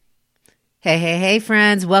Hey, hey, hey,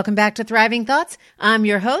 friends. Welcome back to Thriving Thoughts. I'm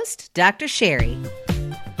your host, Dr. Sherry.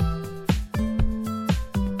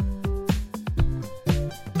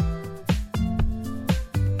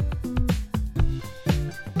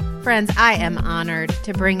 Friends, I am honored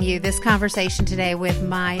to bring you this conversation today with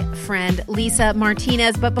my friend, Lisa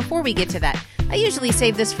Martinez. But before we get to that, I usually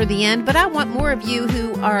save this for the end, but I want more of you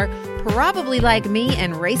who are probably like me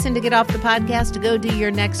and racing to get off the podcast to go do your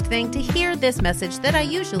next thing to hear this message that I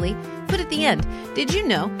usually put at the end. Did you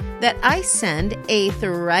know that I send a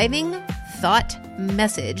Thriving Thought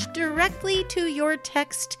message directly to your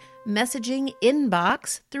text messaging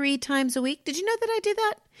inbox 3 times a week? Did you know that I do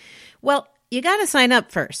that? Well, you got to sign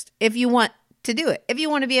up first if you want to do it, if you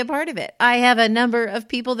want to be a part of it. I have a number of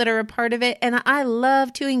people that are a part of it, and I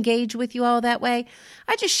love to engage with you all that way.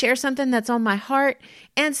 I just share something that's on my heart,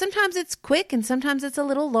 and sometimes it's quick, and sometimes it's a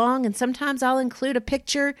little long, and sometimes I'll include a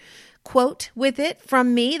picture quote with it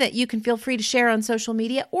from me that you can feel free to share on social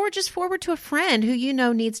media or just forward to a friend who you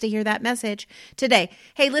know needs to hear that message today.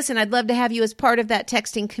 Hey, listen, I'd love to have you as part of that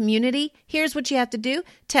texting community. Here's what you have to do.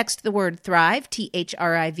 Text the word THRIVE,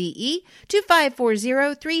 THRIVE, to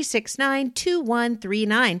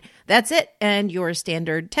 540-369-2139. That's it. And your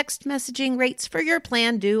standard text messaging rates for your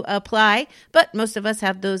plan do apply, but most of us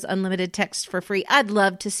have those unlimited texts for free. I'd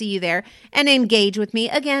love to see you there and engage with me.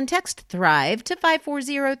 Again, text THRIVE to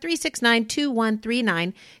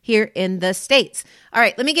 540-369-2139 here in the States. All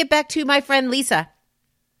right, let me get back to my friend Lisa.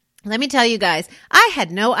 Let me tell you guys, I had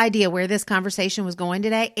no idea where this conversation was going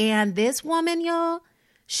today, and this woman, y'all,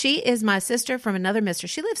 she is my sister from another mister.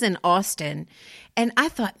 She lives in Austin. And I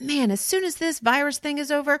thought, man, as soon as this virus thing is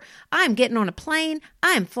over, I'm getting on a plane.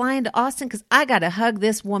 I'm flying to Austin because I got to hug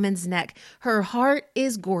this woman's neck. Her heart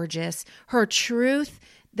is gorgeous. Her truth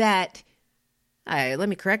that, let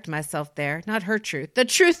me correct myself there, not her truth. The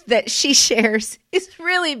truth that she shares is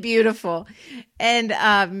really beautiful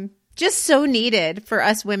and just so needed for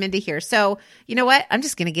us women to hear. So you know what? I'm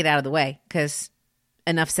just going to get out of the way because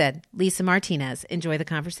enough said. Lisa Martinez, enjoy the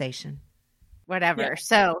conversation. Whatever. Yeah.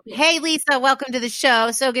 So, hey, Lisa, welcome to the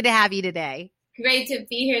show. So good to have you today. Great to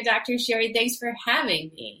be here, Dr. Sherry. Thanks for having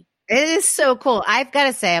me. It is so cool. I've got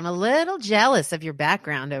to say, I'm a little jealous of your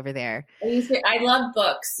background over there. I love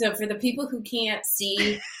books. So for the people who can't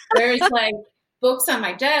see, there's like books on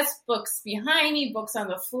my desk, books behind me, books on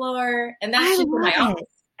the floor. And that's just in my office.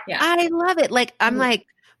 Yeah. I love it. Like, I'm like,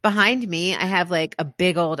 behind me, I have like a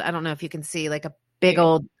big old, I don't know if you can see, like a big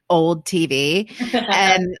old TV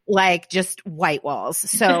and like just white walls.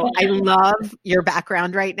 So I love your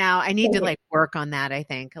background right now. I need to like work on that, I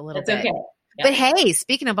think, a little bit. Okay. Yeah. But hey,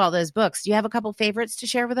 speaking of all those books, do you have a couple favorites to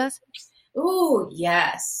share with us? Oh,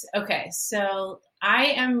 yes. Okay. So I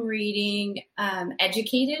am reading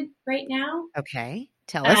Educated right now. Okay.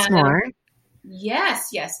 Tell us more. Yes.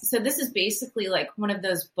 So this is basically like one of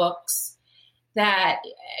those books that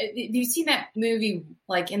you've seen that movie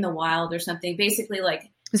like In the Wild or something. Basically, like,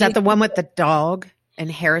 is that the one with the dog and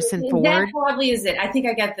Harrison Ford? That probably is it. I think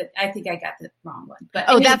I got the wrong one. But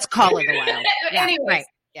that's Call of the Wild. Yeah, anyways, right.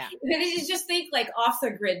 Yeah. You just think like off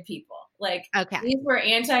the grid people. Like these were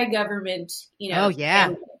anti-government, Oh yeah.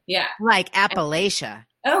 And, yeah. Like Appalachia.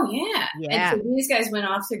 Oh yeah. Yeah. And so these guys went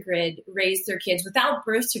off the grid, raised their kids without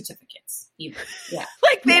birth certificates even. Yeah.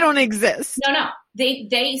 Like they don't exist. No.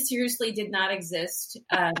 They seriously did not exist.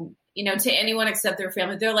 To anyone except their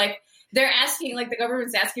family. They're asking, like the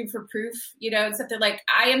government's asking for proof, except they're like,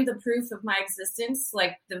 I am the proof of my existence,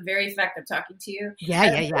 like the very fact I'm talking to you.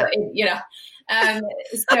 Yeah.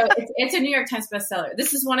 So it's a New York Times bestseller.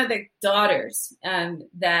 This is one of the daughters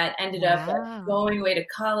that ended up going away to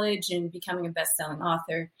college and becoming a best-selling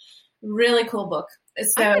author. Really cool book.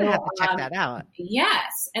 So I'm gonna have to check that out.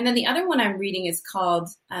 Yes. And then the other one I'm reading is called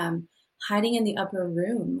Hiding in the Upper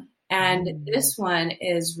Room. And this one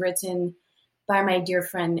is written by my dear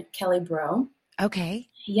friend, Kelly Bro. Okay.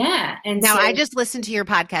 Yeah. And now I just listened to your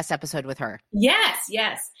podcast episode with her. Yes.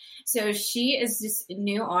 So she is this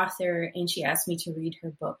new author and she asked me to read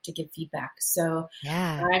her book to give feedback. So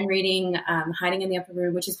I'm reading Hiding in the Upper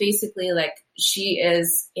Room, which is basically like she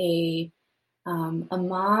is a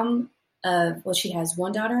mom of, she has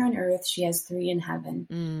 1 daughter on earth. She has 3 in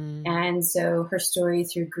heaven. And so her story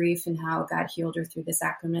through grief and how God healed her through the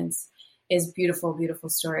sacraments is beautiful, beautiful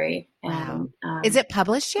story. Wow. Is it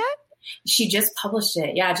published yet? She just published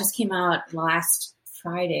it. Yeah, it just came out last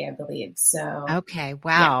Friday, I believe. So okay,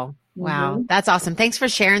 wow. Yeah. Wow. Mm-hmm. That's awesome. Thanks for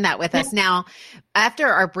sharing that with us. Now, after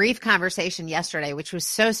our brief conversation yesterday, which was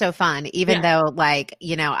so fun, even though I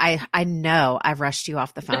know I've rushed you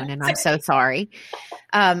off the phone and I'm so sorry.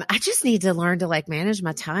 I just need to learn to manage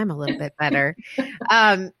my time a little bit better.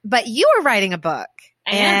 But you were writing a book.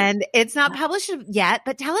 And it's not published yet,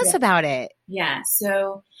 but tell us about it. Yeah.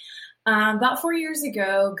 So about 4 years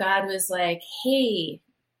ago, God was like, hey,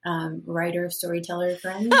 writer, storyteller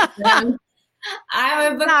friend, I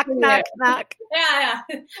have a book knock, for you. Knock, knock. Yeah.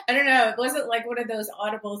 I don't know. It wasn't like one of those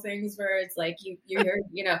Audible things where it's like you hear,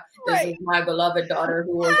 this is my beloved daughter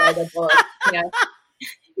who will write a book.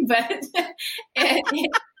 But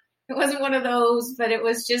it wasn't one of those, but it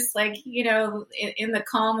was just like, in the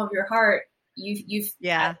calm of your heart,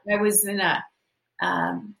 I was in a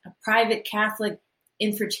private Catholic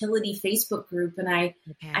infertility Facebook group, and I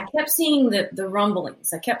kept seeing the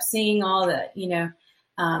rumblings. I kept seeing all the,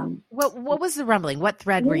 what was the rumbling? What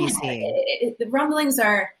thread were you seeing? The rumblings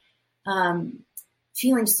are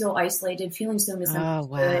feeling so isolated, feeling so misunderstood. Oh,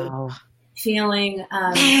 wow. Feeling,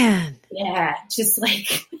 man. Yeah, just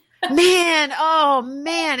like, man. Oh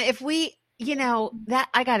man. If we, that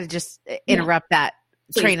I got to just interrupt that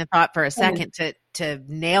train of thought for a second to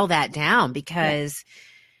nail that down, because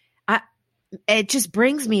it just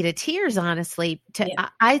brings me to tears, honestly.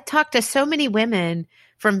 I talk to so many women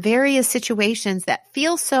from various situations that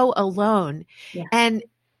feel so alone and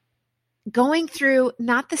going through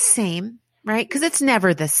not the same, right? Because it's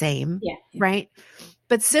never the same, right?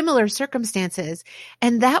 But similar circumstances.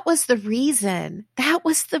 And that was the reason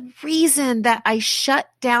that I shut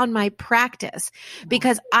down my practice,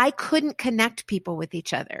 because I couldn't connect people with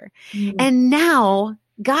each other. Mm-hmm. And now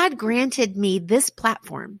God granted me this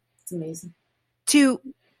platform. It's amazing. To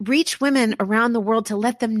reach women around the world, to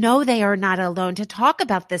let them know they are not alone, to talk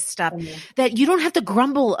about this stuff, that you don't have to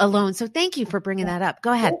grumble alone. So thank you for bringing that up.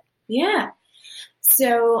 Go ahead. Yeah.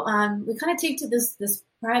 So we kind of take to this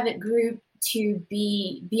private group to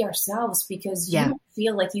be ourselves, because you don't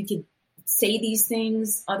feel like you could say these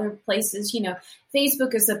things other places.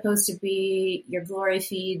 Facebook is supposed to be your glory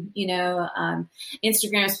feed.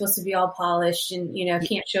 Instagram is supposed to be all polished and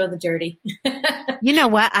can't show the dirty. You know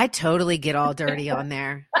what? I totally get all dirty on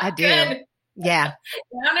there. I do. Good. Yeah.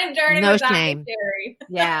 Down and dirty. No shame.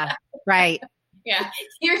 Yeah. Right. Yeah.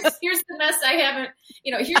 Here's the mess I haven't.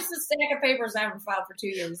 Here's the stack of papers I haven't filed for 2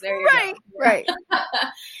 years. There you go. Right.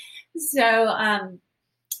 So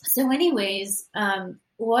anyways,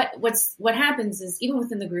 what happens is, even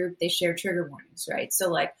within the group, they share trigger warnings, right? So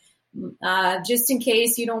like, just in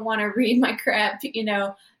case you don't want to read my crap,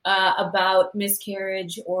 about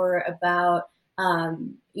miscarriage, or about, I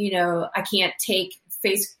can't take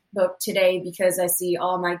Facebook today because I see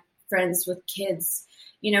all my friends with kids,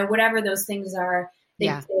 whatever those things are,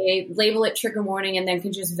 they label it trigger warning, and then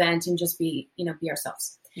can just vent and just be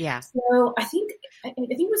ourselves. Yeah. So I think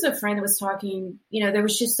it was a friend that was talking, there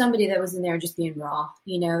was just somebody that was in there just being raw,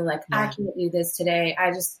 like, I can't do this today.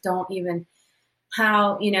 I just don't even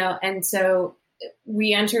how, and so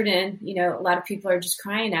we entered in, a lot of people are just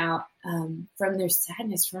crying out from their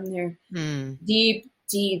sadness, from their deep,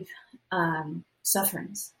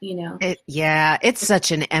 sufferings, It's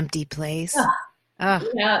such an empty place.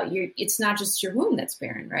 It's not just your womb that's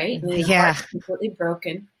barren, right? It's completely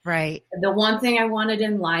broken. Right. The one thing I wanted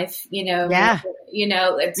in life, it's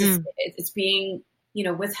being,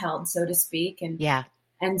 withheld, so to speak.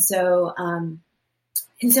 And so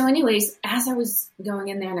anyways, as I was going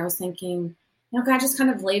in there and I was thinking, God just kind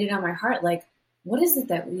of laid it on my heart, like, what is it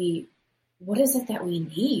that we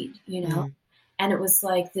need, And it was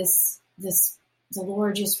like this, the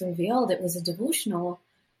Lord just revealed, it was a devotional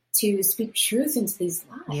to speak truth into these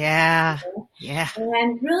lives. Yeah.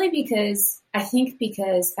 And really because as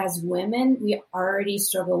women, we already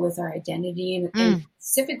struggle with our identity in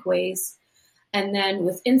specific ways. And then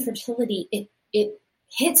with infertility, it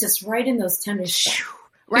hits us right in those tender spots.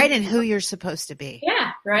 Right in who you're supposed to be.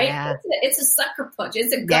 Yeah, right? Yeah. It's a sucker punch.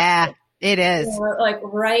 It's a gut punch. It is. Like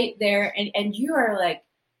right there. And you are like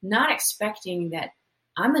not expecting that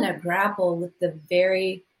I'm going to grapple with the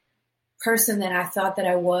very person that I thought that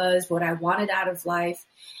I was, what I wanted out of life.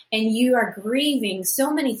 And you are grieving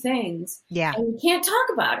so many things. Yeah. And you can't talk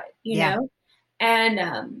about it, you know?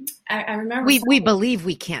 And I remember we believe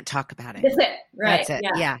we can't talk about it. That's it. Right. That's it.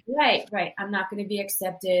 Yeah. Right. I'm not going to be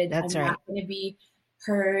accepted. That's I'm right. not going to be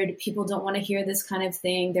heard. People don't want to hear this kind of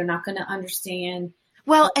thing. They're not going to understand.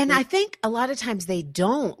 Well, and I think a lot of times they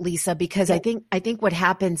don't, Lisa, because I think what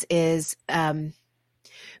happens is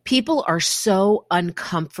people are so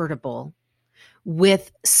uncomfortable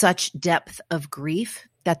with such depth of grief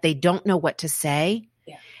that they don't know what to say.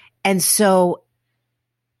 Yeah. And so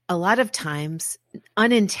a lot of times,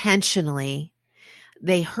 unintentionally,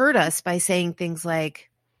 they hurt us by saying things like,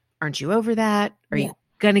 aren't you over that? Are you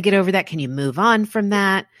going to get over that? Can you move on from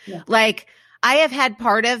that? Yeah. Like, I have had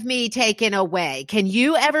part of me taken away. Can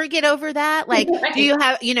you ever get over that? Like, do you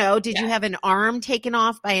have, did you have an arm taken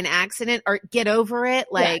off by an accident or get over it?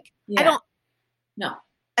 Like, I don't. No.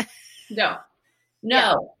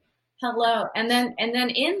 Hello. And then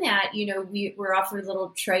in that, we're offered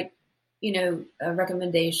little trite,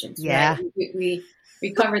 recommendations. Yeah. Right?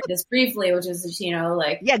 We covered this briefly, which is,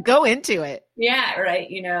 go into it. Yeah. Right.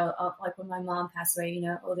 Like when my mom passed away,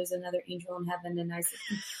 there's another angel in heaven. And I said,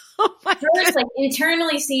 first, like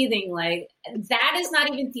internally seething, like that is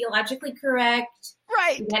not even theologically correct.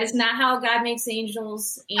 Right. That is not how God makes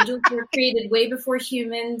angels. Angels were created way before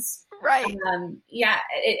humans. Right.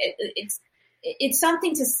 It's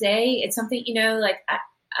something to say. It's something,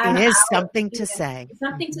 something to say. It's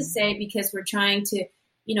something to say because we're trying to,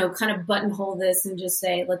 kind of buttonhole this and just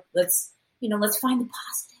say, let's find the positive.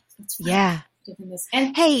 Let's find the this.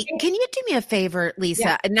 And hey, can you do me a favor, Lisa?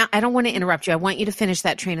 Yeah. Now, I don't want to interrupt you. I want you to finish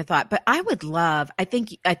that train of thought, but I would love, I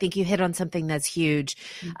think you hit on something that's huge,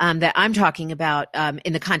 that I'm talking about,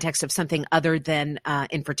 in the context of something other than,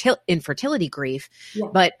 infertility grief. Yeah.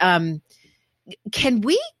 But, can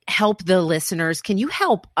we help the listeners? Can you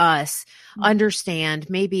help us understand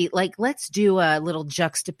maybe let's do a little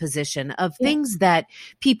juxtaposition of things that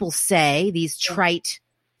people say, these trite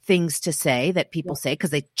things to say that people say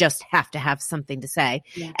because they just have to have something to say,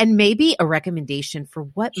 and maybe a recommendation for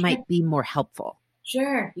what might be more helpful.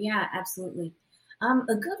 Sure. Yeah, absolutely.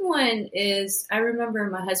 A good one is, I remember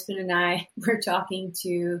my husband and I were talking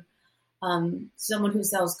to someone who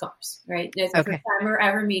sells cars, right? It's the first time we're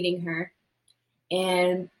ever meeting her.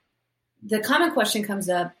 And the common question comes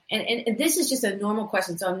up, and this is just a normal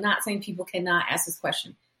question, so I'm not saying people cannot ask this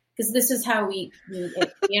question, because this is how we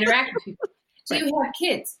interact with people. Do you have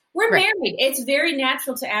kids? We're married. It's very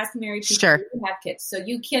natural to ask married people do you have kids. So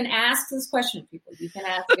you can ask this question, people. You can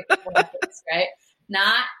ask if people have kids, right?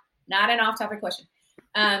 Not an off-topic question.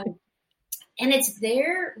 And it's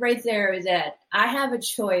right there that I have a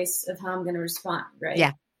choice of how I'm going to respond, right?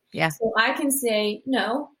 Yeah. Yeah. So I can say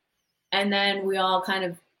no. And then we all kind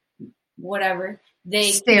of, whatever.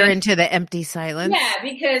 They stare into the empty silence. Yeah,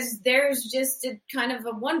 because there's just a kind of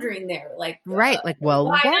a wondering there. Like, why?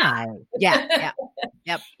 Yeah.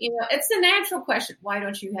 Yep. It's the natural question. Why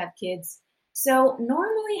don't you have kids? So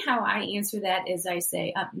normally how I answer that is I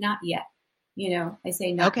say, not yet. I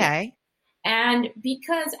say not yet. And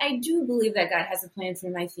because I do believe that God has a plan for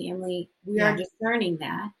my family, we are discerning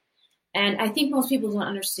that. And I think most people don't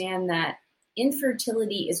understand that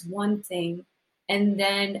infertility is one thing, and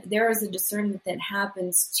then there is a discernment that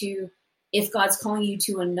happens to if God's calling you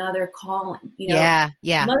to another calling.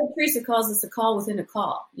 Mother Teresa calls this a call within a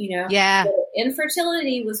call. So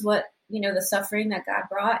infertility was what the suffering that God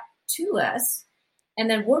brought to us, and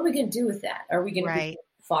then what are we going to do with that? Are we going to be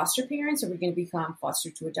foster parents? Are we going to become foster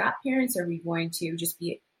to adopt parents? Are we going to just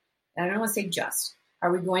be? I don't want to say just.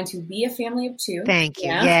 Are we going to be a family of two? Thank you.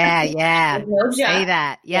 Yeah. No just. Say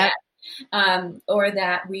that. Yep. Yeah. Or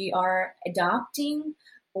that we are adopting,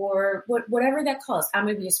 or whatever that calls. I'm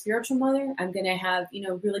going to be a spiritual mother. I'm going to have,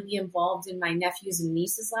 really be involved in my nephews and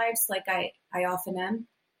nieces' lives like I often am.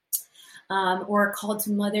 Or called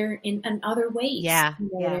to mother in other ways. Yeah.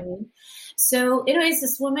 What I mean? So anyways,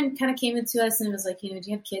 this woman kind of came into us and was like, do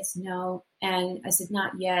you have kids? No. And I said,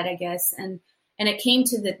 not yet, I guess. And it came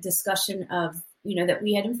to the discussion of, that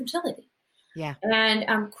we had infertility. Yeah.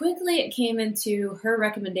 And quickly it came into her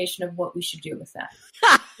recommendation of what we should do with that.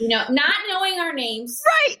 Not knowing our names.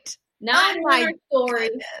 Right. Not knowing our story.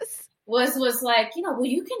 Was like, well,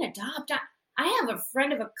 you can adopt. I have a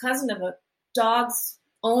friend of a cousin of a dog's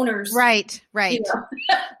owners. Right.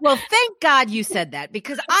 Well, thank God you said that,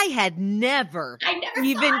 because I had never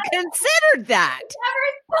even considered that.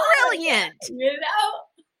 Brilliant.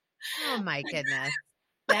 Oh my goodness.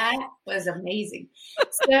 That was amazing.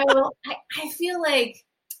 So I feel like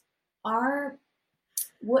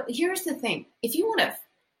here's the thing. If you want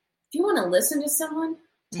to listen to someone,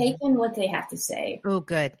 take in what they have to say. Oh,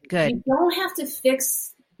 good. You don't have to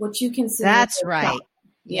fix what you consider. That's right.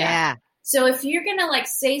 Yeah. So if you're going to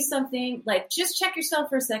say something, just check yourself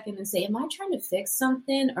for a second and say, am I trying to fix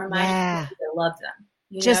something, or am I trying to love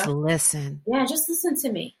them? Just listen. Yeah. Just listen to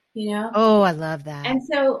me. Oh, I love that. And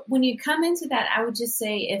so when you come into that, I would just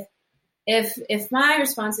say, if my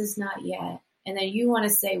response is not yet, and then you want to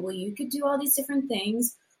say, well, you could do all these different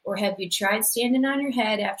things, or have you tried standing on your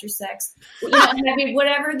head after sex?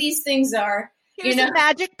 Whatever these things are. Here's a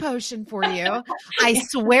magic potion for you. I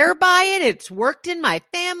swear by it. It's worked in my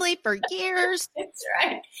family for years. That's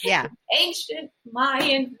right. Yeah. Ancient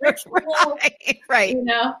Mayan ritual. Right.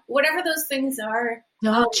 Whatever those things are.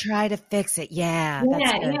 Don't try to fix it. Yeah.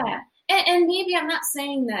 Yeah. And maybe I'm not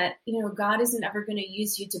saying that, God isn't ever going to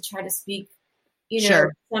use you to try to speak,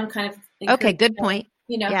 sure. some kind of. Okay. Good point.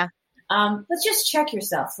 Yeah. Let's just check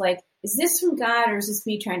yourself. Like, is this from God or is this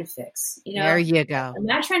me trying to fix? There you go. I'm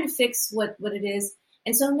not trying to fix what it is.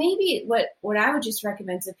 And so maybe what I would just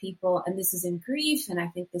recommend to people, and this is in grief, and I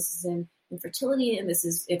think this is in infertility, and this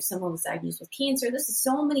is if someone was diagnosed with cancer, this is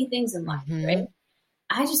so many things in life, right?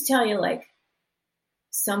 I just tell you, like,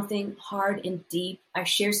 something hard and deep. I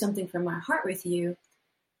share something from my heart with you.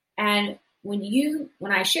 And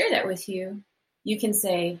when I share that with you, you can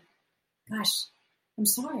say, gosh, I'm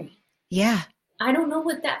sorry. Yeah. I don't know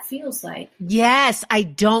what that feels like. Yes. I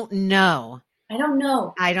don't know. Yeah. I'm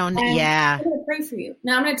going to pray for you.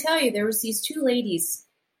 Now I'm going to tell you, there was these two ladies.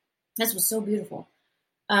 This was so beautiful.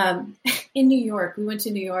 In New York, we went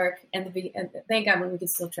to New York, and thank God when we could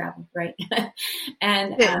still travel, right?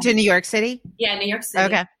 And to New York City? Yeah, New York City.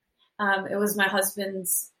 Okay. It was my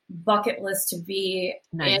husband's bucket list to be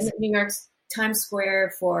in New York's Times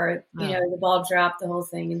Square for the ball drop, the whole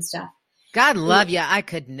thing and stuff. God love you. I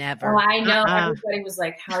could never. Oh, I know. Everybody was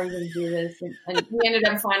like, how are you going to do this? And we ended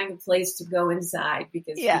up finding a place to go inside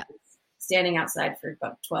because standing outside for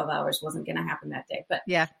about 12 hours wasn't going to happen that day. But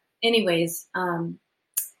anyways,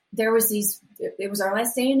 there was it was our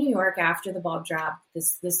last day in New York after the ball drop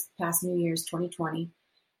this past New Year's 2020.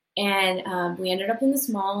 And we ended up in this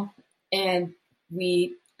mall, and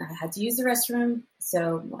we had to use the restroom.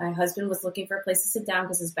 So my husband was looking for a place to sit down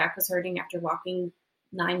because his back was hurting after walking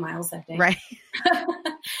 9 miles that day. Right.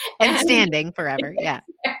 and standing forever. Yeah.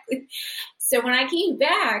 Exactly. So when I came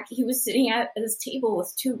back, he was sitting at this table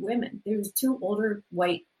with two women. There was two older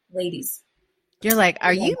white ladies. You're like,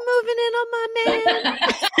 are you moving in on my man?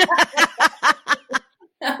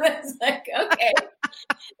 I was like, okay,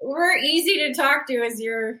 we're easy to talk to as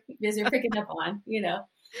you're picking up on,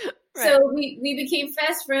 Right. So we became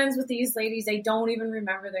fast friends with these ladies. I don't even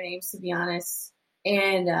remember their names, to be honest.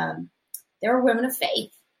 And they were women of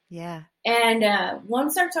faith. Yeah. And one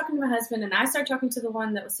started talking to my husband, and I started talking to the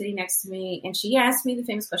one that was sitting next to me. And she asked me the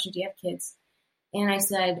famous question, do you have kids? And I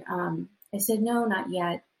said, no, not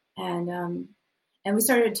yet. And we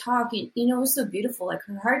started talking. It was so beautiful. Like,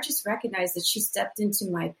 her heart just recognized that she stepped into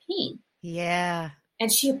my pain. Yeah. And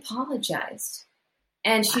she apologized.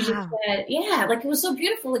 And she just said, like, it was so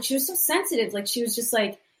beautiful. Like, she was so sensitive. Like, she was just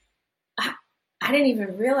like, I didn't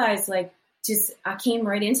even realize, like, I came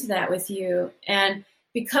right into that with you. And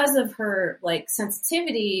because of her, like,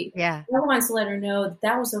 sensitivity, I wanted to let her know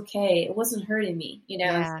that was okay. It wasn't hurting me,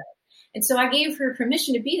 Yeah. And so I gave her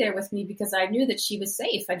permission to be there with me because I knew that she was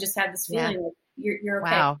safe. I just had this feeling like, you're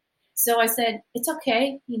okay. Wow. So I said, it's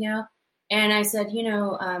okay, And I said,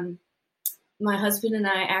 my husband and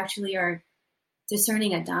I actually are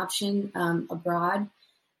discerning adoption abroad.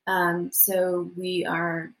 So we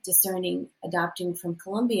are discerning adopting from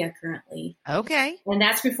Colombia currently. Okay. And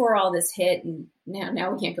that's before all this hit. And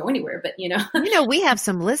now we can't go anywhere, but we have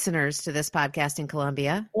some listeners to this podcast in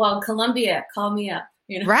Colombia. Well, Colombia, call me up.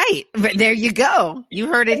 Right. But there you go.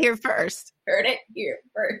 You heard it here first. Heard it here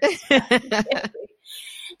first.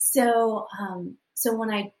 So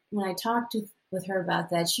when I talked with her about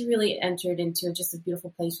that, she really entered into just a beautiful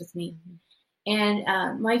place with me. And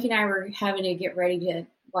Mike and I were having to get ready to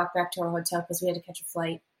walk back to our hotel because we had to catch a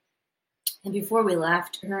flight. And before we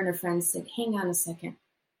left, her and her friends said, hang on a second.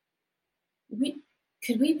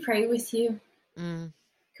 Could we pray with you? Could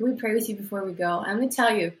we pray with you before we go? I'm going to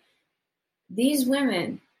tell you, these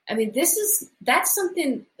women, I mean, that's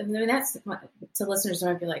something, that's to listeners who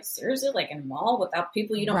might be like, seriously, like in a mall without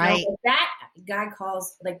people you don't know. But that guy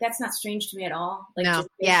calls, like, that's not strange to me at all. Like, just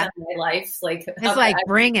based on my life. Like, it's like,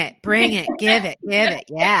 bring it, give it.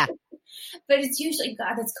 Yeah. But it's usually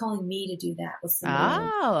God that's calling me to do that with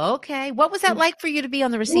someone. Oh, okay. What was that like for you to be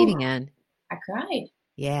on the receiving end? I cried.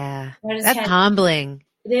 Yeah. That's humbling.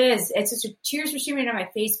 It is. It's just tears were streaming down my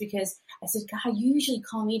face because I said, God, you usually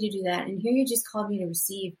call me to do that. And here you just called me to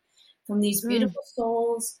receive from these beautiful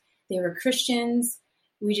souls. They were Christians.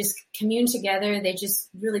 We just communed together. They just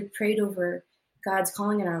really prayed over God's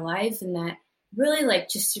calling in our life. And that really, like,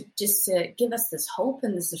 just to give us this hope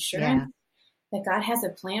and this assurance that God has a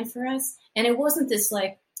plan for us. And it wasn't this,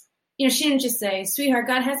 like, she didn't just say, sweetheart,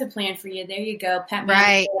 God has a plan for you. There you go. Pat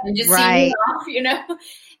me and just see me off,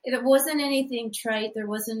 It wasn't anything trite. There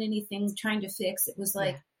wasn't anything trying to fix. It was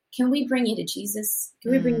like, can we bring you to Jesus? Can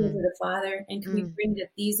we bring you to the Father? And can we bring you to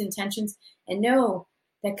these intentions and know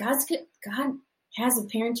that God has a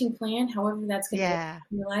parenting plan, however that's going to work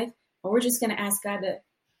in your life. And we're just going to ask God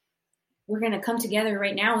we're going to come together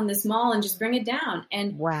right now in this mall and just bring it down.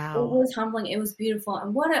 And it was humbling. It was beautiful.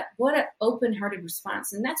 And what a open-hearted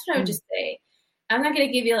response. And that's what I would just say. I'm not going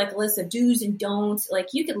to give you like a list of do's and don'ts. Like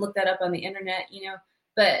you could look that up on the internet,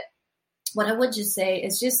 but what I would just say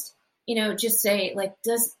is just say like,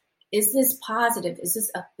 is this positive? Is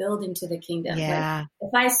this upbuilding to the kingdom? Yeah. Like,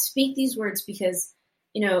 if I speak these words, because,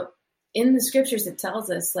 in the scriptures, it tells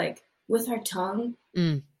us like with our tongue,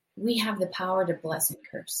 we have the power to bless and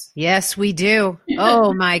curse. Yes, we do.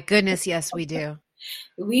 Oh my goodness. Yes, we do.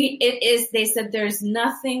 They said there's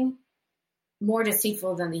nothing more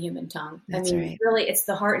deceitful than the human tongue. That's right. Really, it's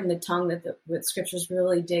the heart and the tongue that the scriptures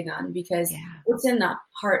really dig on, because what's in the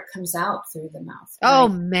heart comes out through the mouth. Right? Oh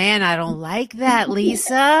man, I don't like that,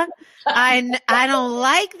 Lisa. I don't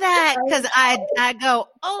like that, because I go,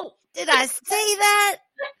 oh, did I say that?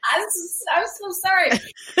 I'm so sorry.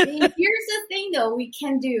 Here's the thing, though, we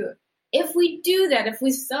can do. If we do that, if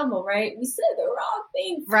we stumble, right, we said the wrong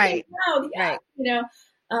thing. Right. Right.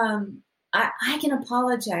 I can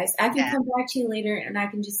apologize. I can come back to you later and I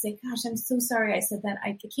can just say, gosh, I'm so sorry I said that.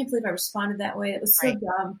 I can't believe I responded that way. It was so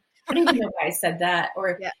dumb. I don't even know why I said that,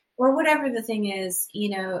 or whatever the thing is,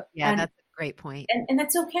 Yeah, that's a great point. And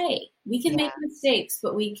that's okay. We can make mistakes,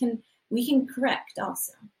 but we can correct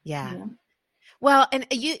also. Yeah. Well, and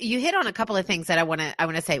you hit on a couple of things that I want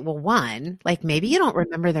to say. Well, one, like maybe you don't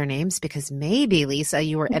remember their names because maybe, Lisa,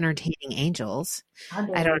 you were entertaining angels.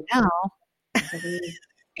 I don't know.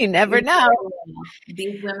 You never know.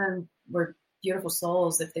 These women were beautiful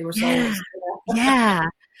souls if they were souls. Yeah.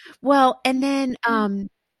 Well, and then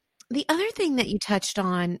the other thing that you touched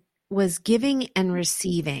on was giving and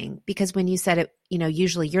receiving, because when you said it,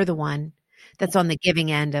 usually you're the one that's on the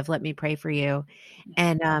giving end of let me pray for you.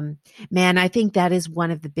 And man, I think that is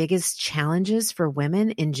one of the biggest challenges for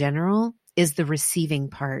women in general is the receiving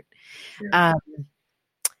part. Sure.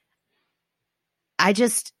 I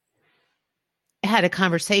just had a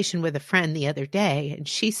conversation with a friend the other day, and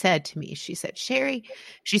she said to me, Sherry,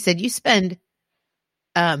 you spend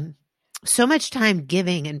so much time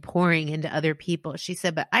giving and pouring into other people. She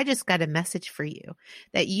said, but I just got a message for you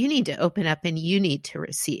that you need to open up and you need to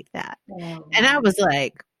receive that. Oh, and I was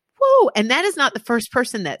like, whoa. And that is not the first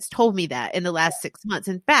person that's told me that in the last 6 months.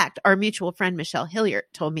 In fact, our mutual friend, Michelle Hilliard,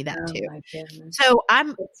 told me that too. So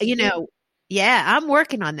I'm, I'm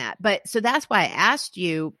working on that. But so that's why I asked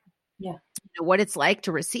you, what it's like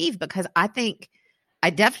to receive, because I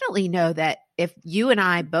definitely know that if you and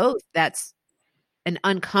I both, that's an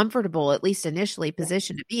uncomfortable, at least initially,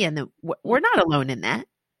 position to be in, that we're not alone in that.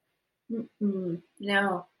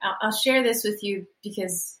 No, I'll share this with you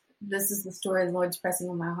because this is the story the Lord's pressing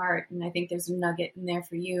on my heart. And I think there's a nugget in there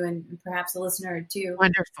for you and perhaps a listener too.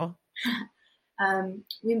 Wonderful. I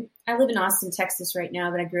live in Austin, Texas right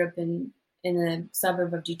now, but I grew up in the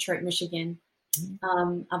suburb of Detroit, Michigan.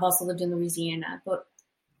 I've also lived in Louisiana, but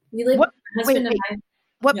we live.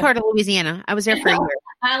 What part of Louisiana? I was there for a year.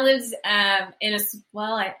 I lived I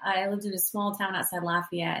lived in a small town outside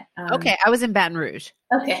Lafayette. Okay, I was in Baton Rouge.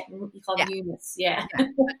 Okay, you called Eunice. Yeah.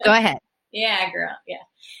 Go ahead. Yeah, girl. Yeah,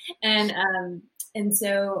 and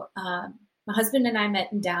so my husband and I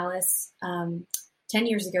met in Dallas 10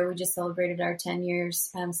 years ago. We just celebrated our 10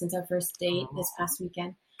 years since our first date this past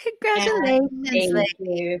weekend. Congratulations. Thank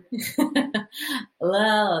you.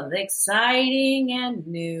 Love, exciting and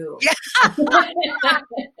new. Yeah.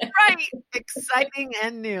 Right. Exciting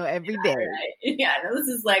and new every day. Right. Yeah, this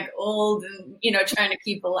is like old and, trying to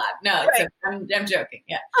keep alive. No, right. I'm joking.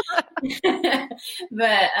 Yeah.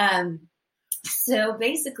 But so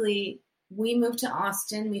basically we moved to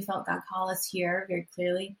Austin. We felt God call us here very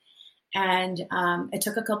clearly. And it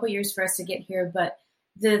took a couple years for us to get here, but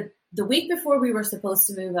the week before we were supposed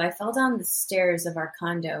to move, I fell down the stairs of our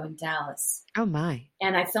condo in Dallas. Oh, my.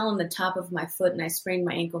 And I fell on the top of my foot and I sprained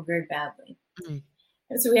my ankle very badly. Mm.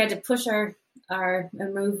 And so we had to push our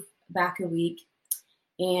move back a week.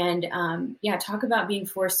 And talk about being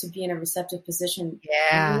forced to be in a receptive position.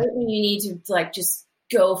 Yeah. When you need to just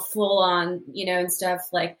go full on, and stuff.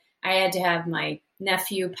 Like I had to have my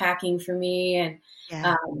nephew packing for me. And,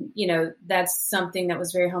 that's something that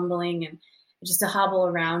was very humbling. And just to hobble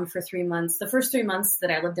around for 3 months. The first 3 months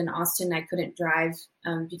that I lived in Austin, I couldn't drive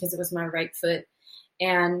because it was my right foot.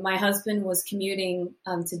 And my husband was commuting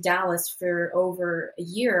to Dallas for over a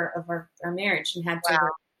year of our marriage and had to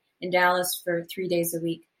work in Dallas for 3 days a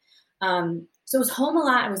week. So I was home a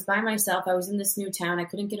lot. I was by myself. I was in this new town. I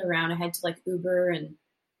couldn't get around. I had to Uber and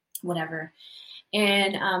whatever.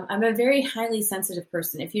 And I'm a very highly sensitive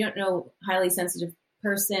person. If you don't know highly sensitive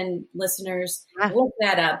person, listeners, look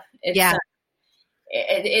that up. It's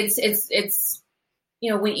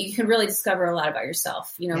when you can really discover a lot about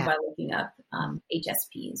yourself, by looking up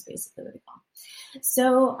HSP is basically what they call it.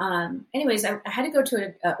 So anyways, I had to go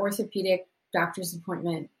to an orthopedic doctor's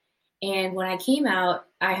appointment, And when I came out,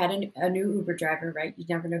 I had a new Uber driver, right? You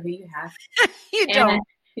never know who you have. You don't.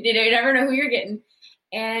 You never know who you're getting.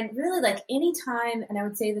 And really, like any time, and I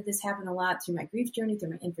would say that this happened a lot through my grief journey, through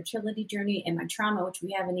my infertility journey, and my trauma, which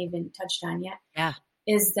we haven't even touched on yet. Yeah.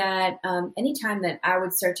 Is that anytime that I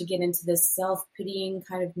would start to get into this self-pitying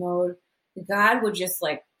kind of mode, God would just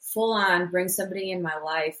like full on bring somebody in my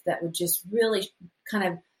life that would just really kind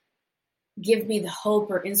of give me the hope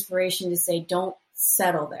or inspiration to say, don't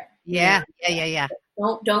settle there. Yeah. Yeah.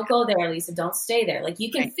 Don't go there, Lisa. Don't stay there. Like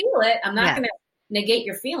you can feel it. I'm not going to negate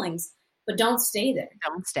your feelings, but don't stay there.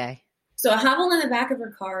 Don't stay. So I hobbled in the back of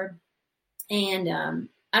her car, and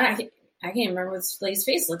I can't remember what this lady's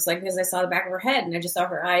face looks like because I saw the back of her head and I just saw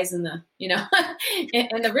her eyes in the, in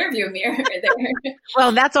the rearview mirror there.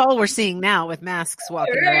 Well, that's all we're seeing now with masks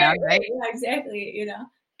walking around, right? Yeah, exactly.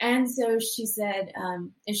 And so she said,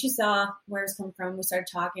 and she saw where I was coming from. We started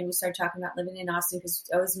talking about living in Austin because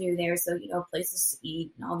I was new there. So, places to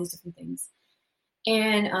eat and all these different things.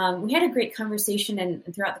 And we had a great conversation. And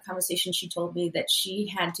throughout the conversation, she told me that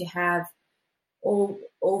she had to have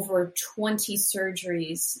over 20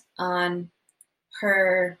 surgeries on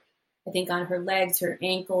her, I think on her legs, her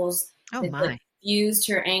ankles. Oh my! Like, fused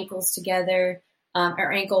her ankles together,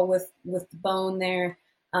 her ankle with the bone there.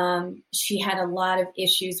 She had a lot of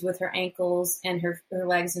issues with her ankles and her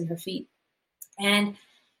legs and her feet, and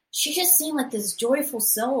she just seemed like this joyful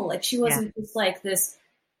soul. Like she wasn't just like this.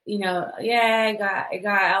 I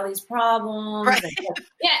got all these problems. Right.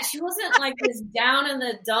 She wasn't like this down in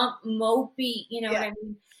the dump, mopey, what I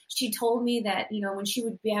mean? She told me that, when she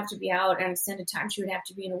would have to be out an extended time, she would have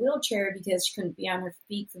to be in a wheelchair because she couldn't be on her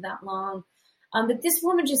feet for that long. But this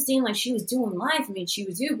woman just seemed like she was doing life. I mean, she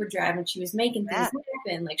was Uber driving, she was making things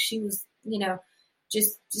happen. Like she was,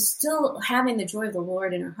 just still having the joy of the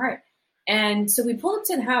Lord in her heart. And so we pulled up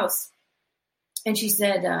to the house and she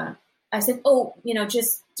said, I said,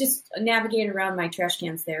 just navigate around my trash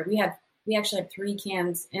cans there. We actually have 3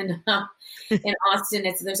 cans in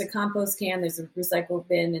Austin. There's a compost can, there's a recycle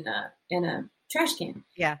bin, and a trash can.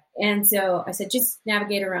 Yeah. And so I said, just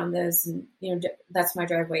navigate around those, and that's my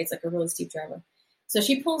driveway. It's like a really steep driveway. So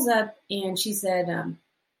she pulls up and she said,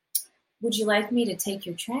 "Would you like me to take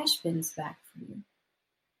your trash bins back for you?"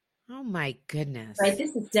 Oh my goodness! Right.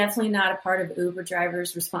 This is definitely not a part of Uber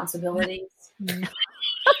drivers' responsibilities.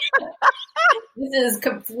 This is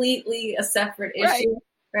completely a separate issue,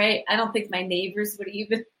 right? I don't think my neighbors would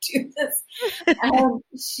even do this.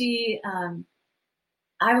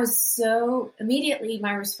 I was so immediately,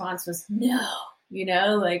 my response was no,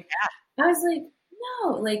 I was like,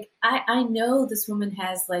 no, like I know this woman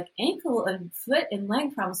has like ankle and foot and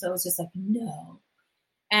leg problems. So I was just like, no.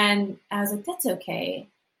 And I was like, that's okay.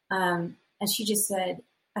 And she just said,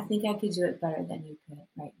 I think I could do it better than you could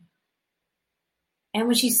right now. And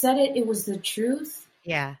when she said it, it was the truth.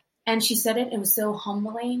 Yeah. And she said it was so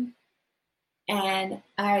humbling. And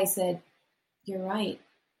I said, you're right.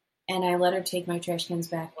 And I let her take my trash cans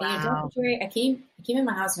back. Wow. And I came in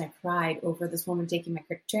my house and I cried over this woman taking my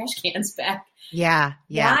trash cans back. Yeah.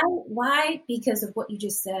 Yeah. Why? Because of what you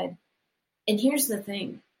just said. And here's the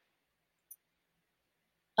thing.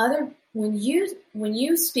 When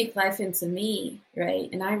you speak life into me, right,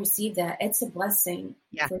 and I receive that, it's a blessing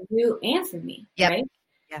for you and for me, right?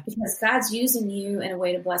 Yeah. Because God's using you in a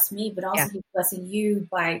way to bless me, but also He's blessing you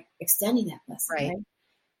by extending that blessing, right?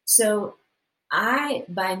 So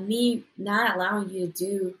by me not allowing you to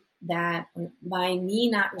do that, or by me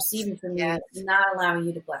not receiving from you, not allowing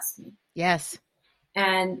you to bless me. Yes.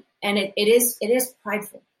 And it is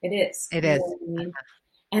prideful. It is. It is. I mean?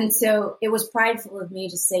 And so it was prideful of me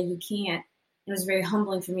to say you can't. It was very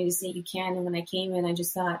humbling for me to say you can. And when I came in, I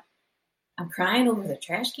just thought, I'm crying over the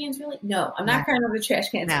trash cans, really? No, I'm not crying over the trash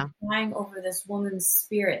cans. No. I'm crying over this woman's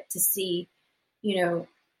spirit to see,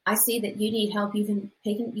 I see that you need help you can't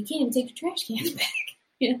even take your trash cans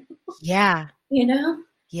back. Yeah.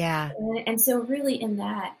 Yeah. And so really in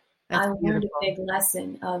that, I learned a big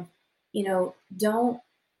lesson of,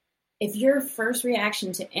 if your first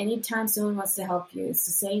reaction to any time someone wants to help you is to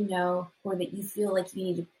say no, or that you feel like you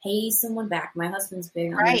need to pay someone back. My husband's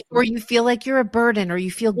big on this. Or you feel like you're a burden, or you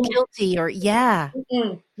feel guilty, or Yeah.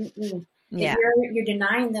 You're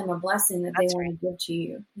denying them a blessing that they want to give to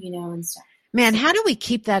you, and stuff. Man, how do we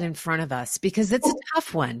keep that in front of us? Because it's a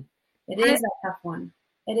tough one. It is a tough one.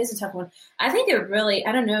 It is a tough one. I think it really,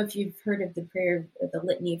 I don't know if you've heard of the prayer, the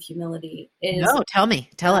Litany of Humility. No, tell me.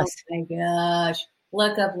 Tell us. Oh my gosh.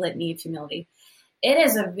 Look up Litany of Humility. It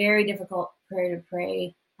is a very difficult prayer to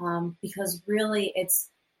pray because really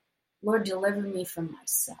Lord, deliver me from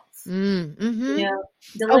myself. Mm-hmm. You know,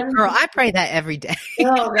 oh, girl, I pray that every day.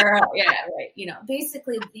 oh, girl. Yeah, right. You know,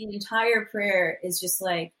 basically the entire prayer is just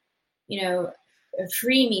like, you know,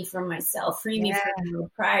 free me from myself, free me from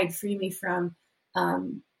pride, free me from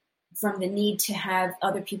the need to have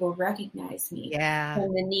other people recognize me,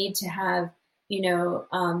 from the need to have, you know,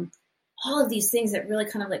 all of these things that really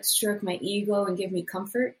kind of like stroke my ego and give me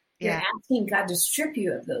comfort. You're asking God to strip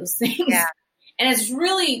you of those things. Yeah. And it's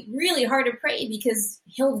really, really hard to pray because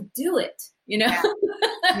he'll do it, you know?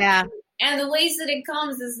 Yeah. And the ways that it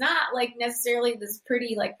comes is not like necessarily this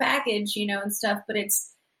pretty like package, you know, and stuff, but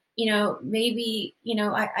it's, you know, maybe, you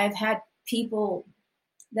know, I've had people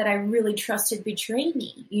that I really trusted betray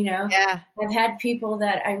me, you know? Yeah. I've had people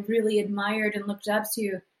that I really admired and looked up to,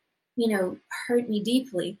 you know, hurt me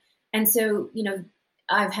deeply. And so, you know,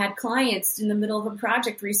 I've had clients in the middle of a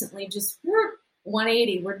project recently, just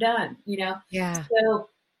 180, we're done, you know? Yeah. So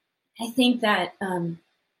I think that,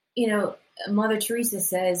 you know, Mother Teresa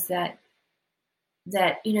says that,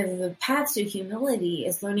 you know, the path to humility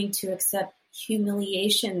is learning to accept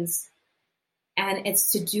humiliations, and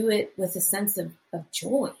it's to do it with a sense of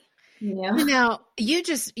joy. You know? Now, you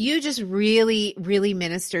just really, really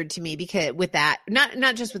ministered to me because with that,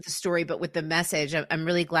 not just with the story, but with the message. I'm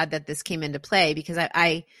really glad that this came into play because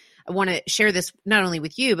I want to share this not only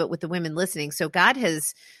with you, but with the women listening. So God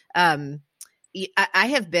has, I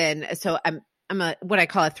have been, so I'm a, what I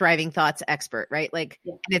call a thriving thoughts expert, right? Like,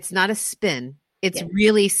 and it's not a spin. It's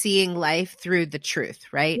really seeing life through the truth,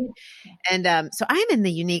 right? And so I'm in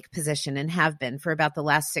the unique position and have been for about the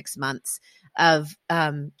last 6 months of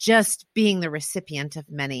just being the recipient of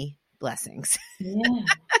many blessings. Yeah,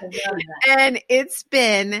 I love that. And it's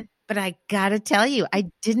been, but I gotta tell you, I've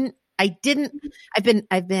been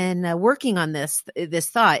working on this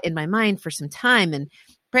thought in my mind for some time and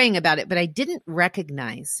praying about it, but I didn't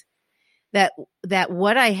recognize that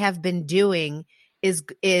what I have been doing is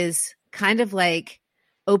kind of like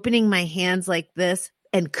opening my hands like this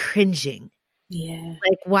and cringing. Yeah.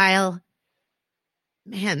 Like while,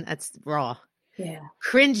 man, that's raw. Yeah.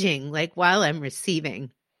 Cringing like while I'm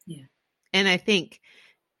receiving. Yeah. And I think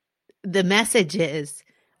the message is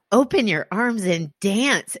open your arms and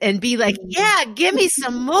dance and be like, yeah, give me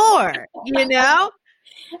some more, you know?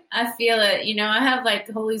 I feel it. You know, I have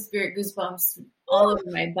like Holy Spirit goosebumps all over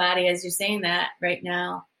my body as you're saying that right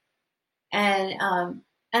now.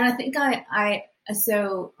 And I think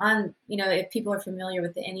so on, you know, if people are familiar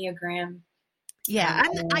with the Enneagram. Yeah.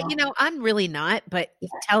 I'm really not, but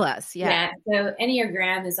tell us. Yeah. So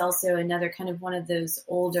Enneagram is also another kind of one of those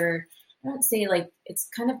older, I don't say like, it's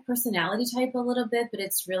kind of personality type a little bit, but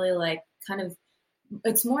it's really like kind of,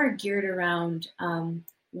 it's more geared around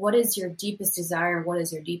what is your deepest desire? What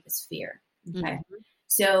is your deepest fear? Okay. Mm-hmm.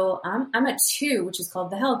 So I'm a 2, which is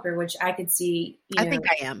called the helper, which I could see. I think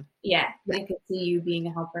I am. Yeah, I could see you being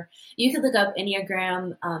a helper. You could look up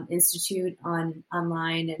Enneagram Institute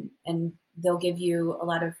online, and they'll give you a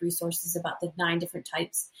lot of resources about the 9 different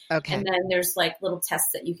types. Okay. And then there's like little tests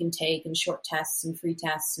that you can take, and short tests, and free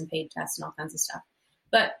tests, and paid tests, and all kinds of stuff.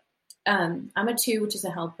 But I'm a 2, which is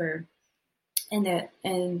a helper,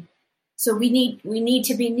 and so we need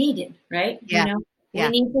to be needed, right? Yeah. You know, we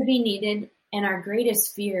need to be needed. And our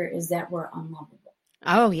greatest fear is that we're unlovable.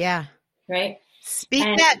 Oh, yeah. Right? Speak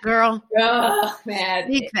that, girl. Oh, man.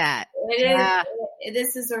 Speak that.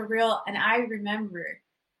 This is a real, and I remember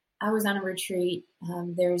I was on a retreat.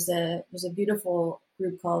 There's a beautiful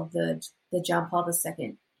group called the John Paul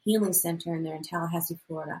II Healing Center, and they're in Tallahassee,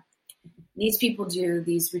 Florida. These people do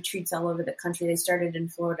these retreats all over the country. They started in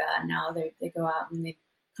Florida, and now they go out and they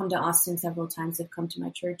come to Austin several times. They've come to my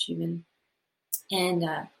church even. And,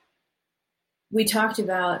 we talked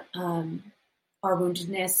about our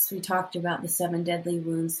woundedness. We talked about the 7 deadly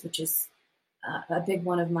wounds, which is a big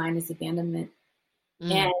one of mine is abandonment.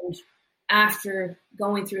 And after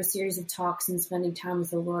going through a series of talks and spending time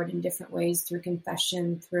with the Lord in different ways, through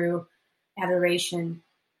confession, through adoration,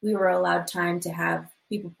 we were allowed time to have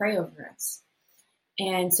people pray over us.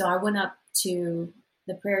 And so I went up to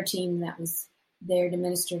the prayer team that was there to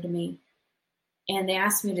minister to me, and they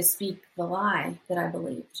asked me to speak the lie that I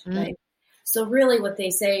believed, right? So really what they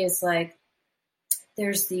say is like,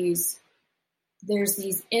 there's these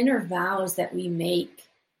inner vows that we make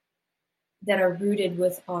that are rooted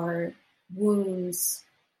with our wounds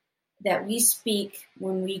that we speak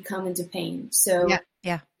when we come into pain. So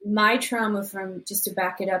my trauma from, just to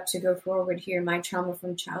back it up to go forward here, my trauma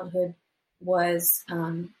from childhood was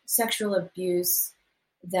sexual abuse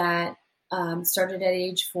that started at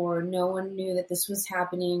age 4. No one knew that this was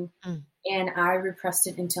happening. And I repressed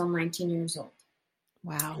it until 19 years old.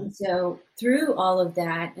 Wow. And so through all of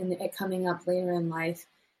that and it coming up later in life,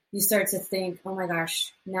 you start to think, oh my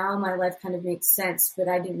gosh, now my life kind of makes sense, but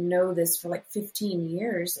I didn't know this for like 15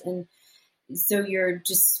 years. And so you're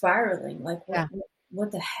just spiraling, like,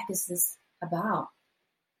 what the heck is this about?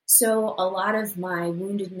 So a lot of my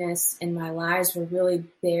woundedness and my lies were really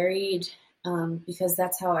buried because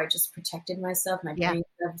that's how I just protected myself. My brain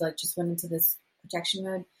like just went into this protection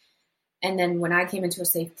mode. And then when I came into a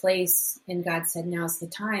safe place and God said, now's the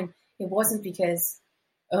time, it wasn't because,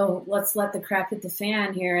 oh, let's let the crap hit the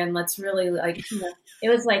fan here and let's really it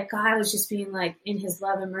was like God was just being like in his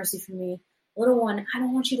love and mercy for me, little one, I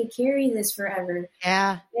don't want you to carry this forever.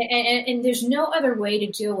 Yeah. And there's no other way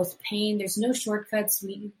to deal with pain. There's no shortcuts.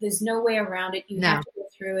 There's no way around it. You have to go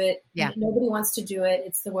through it. Yeah. Nobody wants to do it.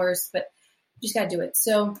 It's the worst, but you just got to do it.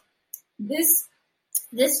 So this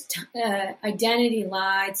identity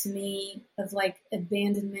lie to me of like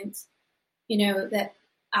abandonment, that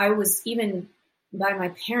I was even by my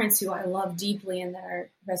parents who I love deeply and that are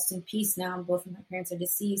rest in peace now. Both of my parents are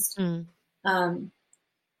deceased.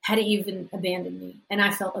 Had even abandoned me. And I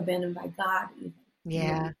felt abandoned by God even.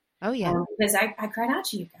 Yeah. Oh yeah. Because I cried out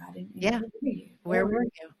to you, God. And where were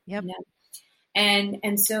you? Yep.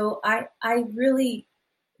 And so I really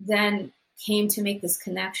then came to make this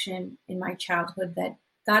connection in my childhood that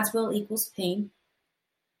God's will equals pain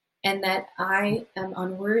and that I am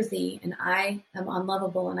unworthy and I am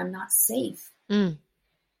unlovable and I'm not safe.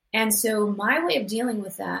 And so my way of dealing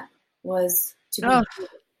with that was to be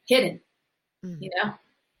hidden,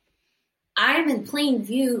 I'm in plain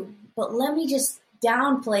view, but let me just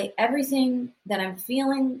downplay everything that I'm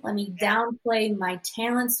feeling. Let me downplay my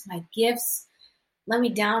talents, my gifts. Let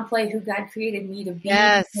me downplay who God created me to be.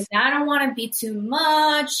 Yes. I don't want to be too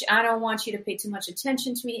much. I don't want you to pay too much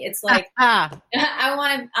attention to me. It's like I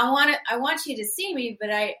want you to see me, but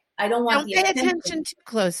I don't want the attention too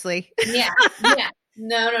closely. Yeah.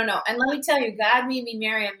 No. And let me tell you, God made me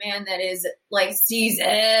marry a man that is like sees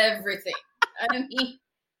everything. I mean,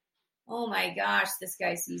 oh my gosh, this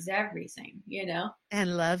guy sees everything,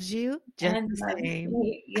 and loves you just the same.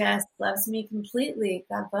 Yes, loves me completely.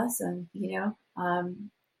 God bless him.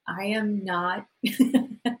 I am not.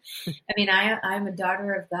 I mean, I'm a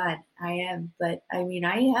daughter of God. I am, but I mean,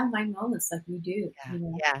 I have my moments like we do.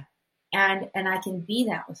 Yeah. And I can be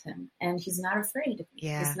that with him, and he's not afraid of me.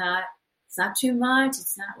 Yeah. It's not too much.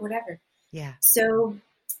 It's not whatever. Yeah. So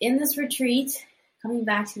in this retreat, coming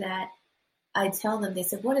back to that, I tell them, they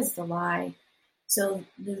said, what is the lie? So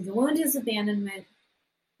the wound is abandonment.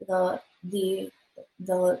 The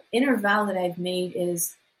inner vow that I've made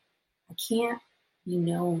is I can't be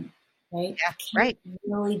known, right? Yeah, I can't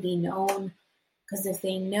really be known because if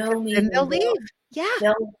they know me, then they'll leave.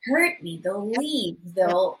 They'll hurt me. They'll leave.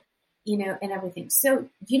 They'll, and everything. So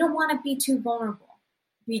you don't want to be too vulnerable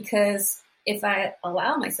because if I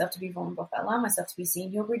allow myself to be vulnerable, if I allow myself to be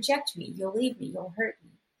seen, you'll reject me. You'll leave me. You'll hurt me.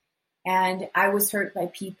 And I was hurt by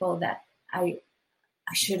people that I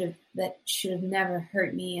should have never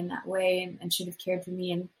hurt me in that way and should have cared for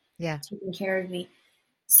me and taken care of me.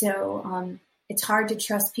 So it's hard to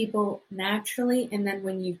trust people naturally. And then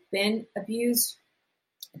when you've been abused,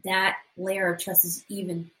 that layer of trust is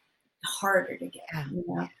even harder to get,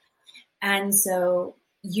 And so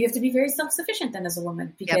you have to be very self-sufficient then as a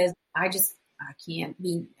woman because I can't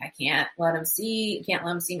let them see. I can't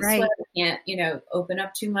let them see me sweat. I can't, open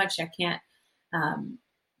up too much. I can't.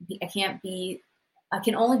 I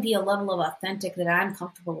can only be a level of authentic that I'm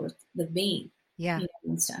comfortable with being.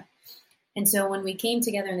 And stuff. And so when we came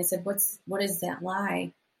together and they said, what is that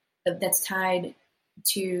lie that's tied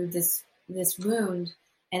to this wound?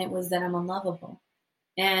 And it was that I'm unlovable.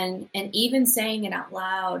 And even saying it out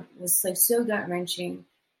loud was like so gut wrenching.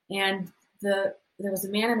 And there was a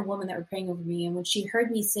man and a woman that were praying over me. And when she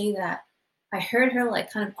heard me say that, I heard her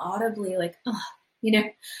like kind of audibly like, oh,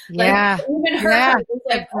 even her was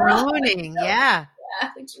like groaning. Like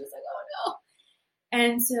she was like, oh no.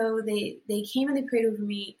 And so they came and they prayed over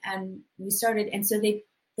me and we started. And so they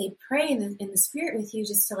pray in the spirit with you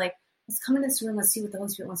just to like, let's come in this room. Let's see what the Holy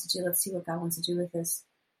Spirit wants to do. Let's see what God wants to do with this.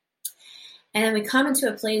 And then we come into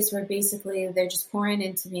a place where basically they're just pouring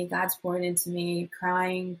into me. God's pouring into me,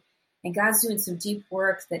 crying. And God's doing some deep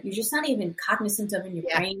work that you're just not even cognizant of in your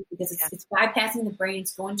brain because it's bypassing the brain.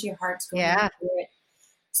 It's going to your heart. It's going to your spirit.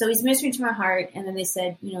 So he's ministering to my heart. And then they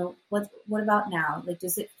said, what about now? Like,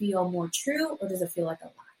 does it feel more true or does it feel like a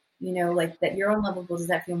lie? Like that you're unlovable. Does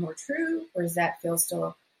that feel more true or does that feel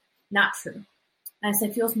still not true? And I said,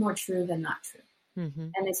 it feels more true than not true. Mm-hmm.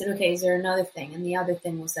 And they said, okay, is there another thing? And the other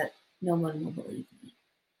thing was that no one will believe me.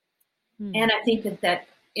 Mm-hmm. And I think that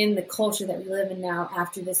in the culture that we live in now,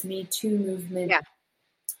 after this Me Too movement,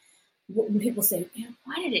 when people say,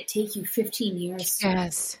 why did it take you 15 years to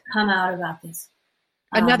Yes. come out about this?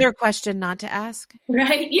 Another question not to ask.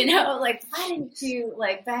 Right. Like, why didn't you,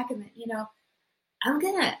 like, back in the,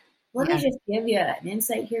 let me just give you an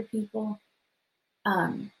insight here, people.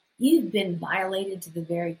 You've been violated to the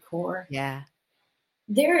very core. Yeah.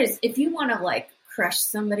 If you want to, like, crush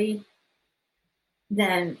somebody,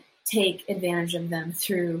 then take advantage of them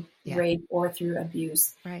through rape or through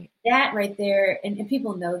abuse. Right. That right there, and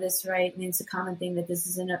people know this, right? I mean, it's a common thing that this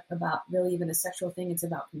isn't about really even a sexual thing. It's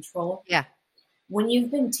about control. Yeah. When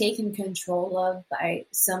you've been taken control of by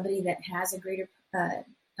somebody that has a greater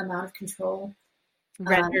amount of control,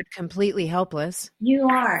 rendered completely helpless. You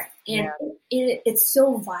are. And it's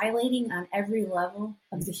so violating on every level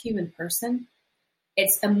of the human person.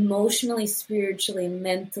 It's emotionally, spiritually,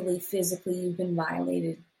 mentally, physically, you've been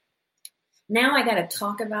violated. Now I got to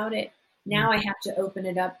talk about it. Now I have to open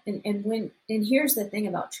it up. And here's the thing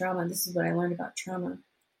about trauma. This is what I learned about trauma.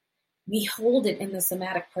 We hold it in the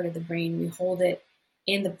somatic part of the brain. We hold it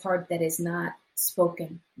in the part that is not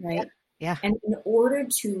spoken, right? Yeah. And in order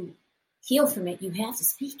to heal from it, you have to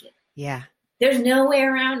speak it. Yeah. There's no way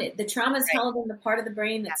around it. The trauma is held in the part of the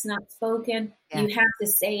brain that's not spoken. Yeah. You have to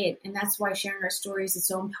say it. And that's why sharing our stories is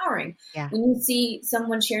so empowering. Yeah. When you see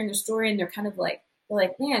someone sharing their story and they're kind of like,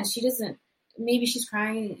 man, maybe she's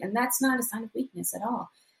crying, and that's not a sign of weakness at all.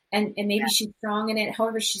 And maybe she's strong in it.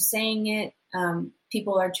 However she's saying it,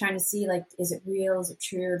 people are trying to see, like, is it real? Is it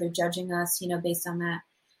true? They're judging us, based on that.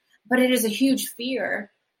 But it is a huge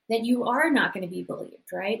fear that you are not going to be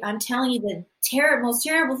believed, right? I'm telling you the most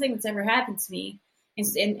terrible thing that's ever happened to me.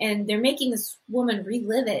 And they're making this woman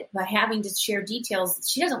relive it by having to share details that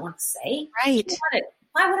she doesn't want to say. Right.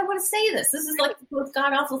 Why would I want to say this? This is like the most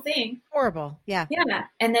god-awful thing. Horrible. Yeah. Yeah.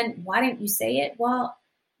 And then why didn't you say it? Well,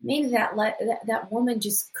 maybe that woman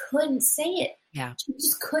just couldn't say it. Yeah. She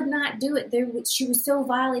just could not do it. She was so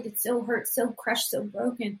violated, so hurt, so crushed, so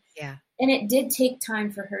broken. Yeah. And it did take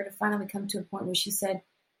time for her to finally come to a point where she said,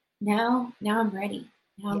 now I'm ready.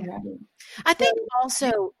 Now I'm ready. I think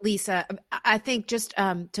also, Lisa, I think just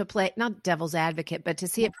to play, not devil's advocate, but to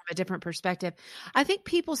see it from a different perspective, I think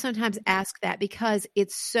people sometimes ask that because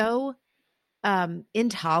it's so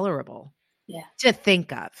intolerable to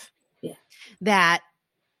think of that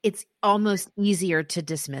it's almost easier to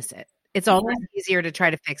dismiss it. It's almost easier to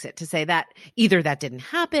try to fix it, to say that either that didn't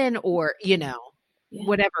happen or,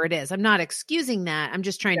 whatever it is. I'm not excusing that. I'm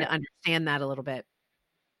just trying to understand that a little bit.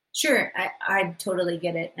 Sure. I totally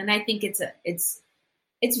get it. And I think it's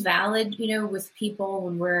valid, with people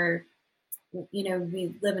when we're,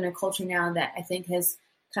 we live in a culture now that I think has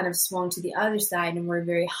kind of swung to the other side, and we're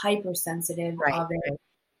very hypersensitive of it. Right.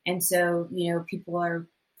 And so, people are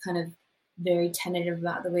kind of very tentative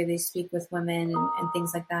about the way they speak with women and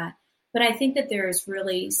things like that. But I think that there is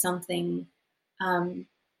really something and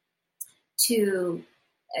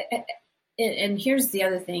here's the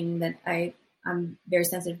other thing that I'm very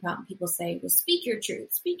sensitive about when people say, well, speak your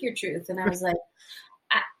truth. And I was like,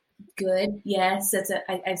 good. Yes,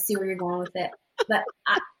 I see where you're going with it. But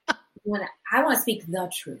I want to speak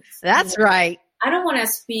the truth. That's right. I don't want to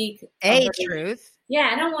speak a truth. Yeah.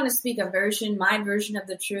 I don't want to speak my version of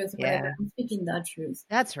the truth. Whatever. I'm speaking the truth.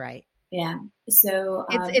 That's right. Yeah. So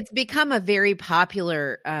it's become a very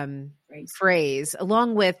popular phrase,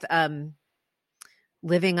 along with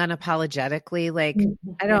living unapologetically. Like,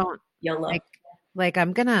 I don't like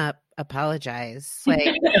I'm gonna apologize. Like,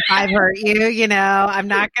 if I've hurt you, I'm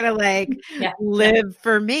not gonna live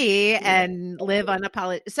for me and live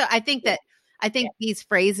unapologetic. So I think these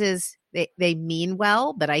phrases, they mean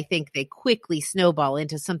well, but I think they quickly snowball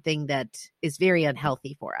into something that is very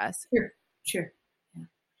unhealthy for us. Sure. Yeah.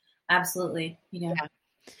 Absolutely. Yeah.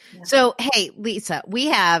 So, hey, Lisa, we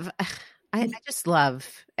have, I just love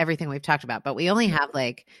everything we've talked about, but we only have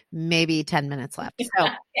maybe 10 minutes left. So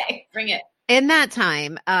okay, bring it. In that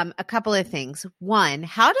time, a couple of things. One,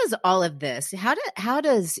 how does all of this, how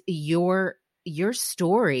does your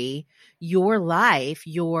story, your life,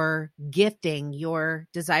 your gifting, your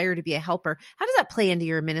desire to be a helper, how does that play into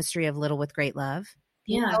your ministry of Little with Great Love?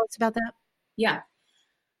 Can you tell us about that? Yeah.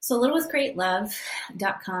 So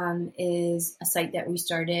littlewithgreatlove.com is a site that we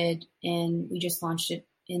started, and we just launched it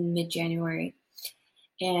in mid-January.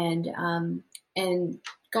 And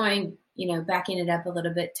going, backing it up a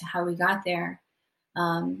little bit to how we got there.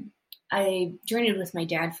 I journeyed with my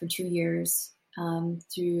dad for 2 years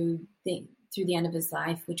through the end of his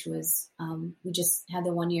life, which was, we just had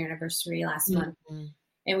the 1 year anniversary last month,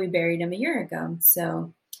 and we buried him a year ago.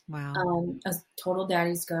 So, wow, I was a total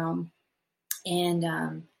daddy's girl.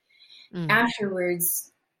 And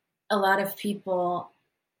afterwards, a lot of people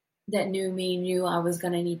that knew me knew I was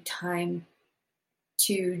going to need time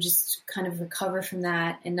to just kind of recover from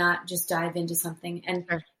that and not just dive into something. And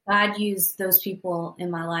Sure. God used those people in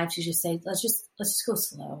my life to just say, let's just go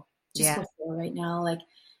slow. Just go slow right now. Like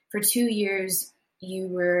for 2 years, you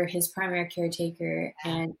were his primary caretaker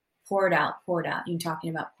and poured out. You're talking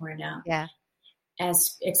about pouring out. Yeah.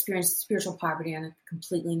 As experienced spiritual poverty on a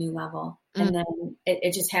completely new level. And then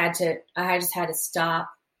I just had to stop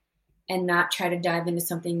and not try to dive into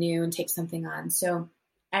something new and take something on. So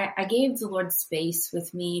I gave the Lord space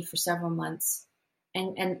with me for several months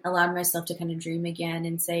and allowed myself to kind of dream again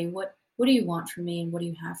and say, what do you want from me and what do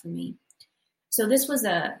you have for me? So this was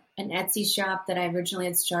an Etsy shop that I originally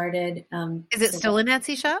had started. Is it still an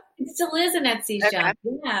Etsy shop? It still is an Etsy shop.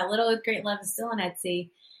 Yeah, Little with Great Love is still on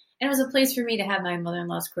Etsy. And it was a place for me to have my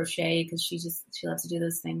mother-in-law's crochet because she loves to do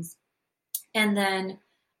those things. And then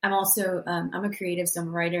I'm also, I'm a creative, so I'm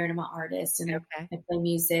a writer and I'm an artist and I play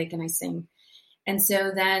music and I sing. And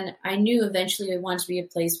so then I knew eventually I wanted to be a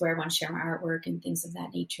place where I want to share my artwork and things of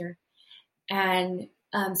that nature. And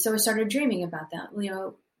so I started dreaming about that. You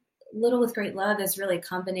know, Little with Great Love is really a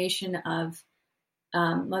combination of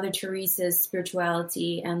Mother Teresa's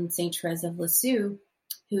spirituality and Saint Therese of Lisieux,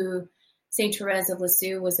 who Saint Therese of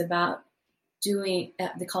Lisieux was about doing,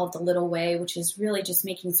 they call it the little way, which is really just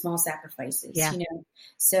making small sacrifices, you know?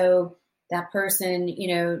 So that person,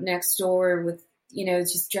 you know, next door with, you know,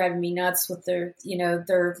 it's just driving me nuts with their, you know,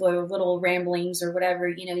 their little ramblings or whatever,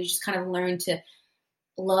 you know, you just kind of learn to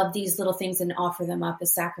love these little things and offer them up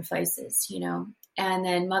as sacrifices, you know? And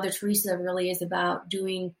then Mother Teresa really is about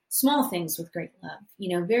doing small things with great love,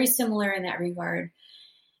 you know, very similar in that regard.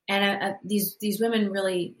 And these women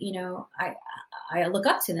really, you know, I look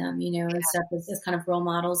up to them, you know, and stuff as kind of role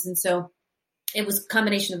models. And so it was a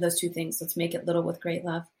combination of those two things. Let's make it Little with Great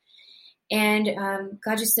Love. And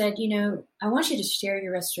God just said, you know, I want you to share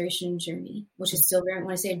your restoration journey, which is still very,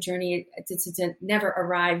 when I say a journey, it's a never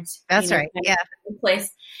arrived. That's right. Yeah. Place.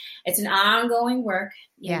 It's an ongoing work.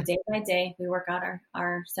 You know, day by day, we work out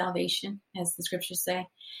our salvation, as the scriptures say.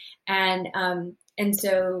 And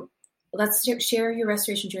so let's share your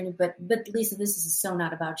restoration journey. But Lisa, this is so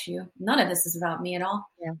not about you. None of this is about me at all.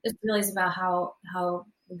 Yeah. This really is about how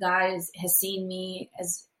God has seen me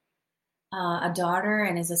as a daughter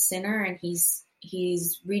and as a sinner, and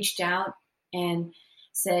he's reached out and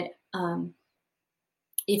said,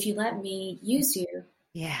 if you let me use you,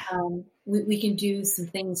 we can do some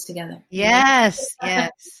things together. Yes.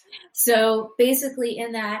 Yes. So basically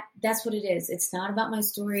in that's what it is. It's not about my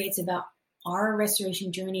story. It's about our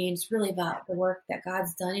restoration journey. And it's really about the work that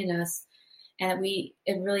God's done in us. And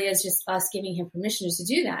it really is just us giving him permission to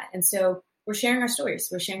do that. And so we're sharing our stories.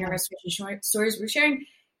 We're sharing our restoration stories. We're sharing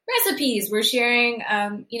recipes. We're sharing,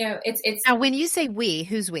 you know, it's. Now, when you say we,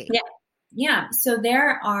 who's we? Yeah. So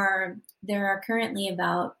there are currently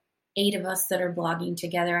about 8 of us that are blogging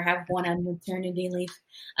together. I have one on maternity leave.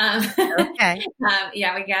 Okay. We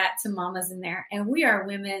got some mamas in there, and we are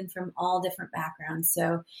women from all different backgrounds.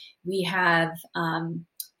 So we have,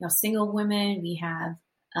 single women. We have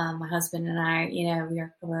my husband and I. You know,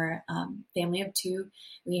 we're a family of 2.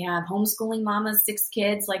 We have homeschooling mamas, 6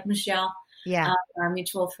 kids, like Michelle. Yeah, our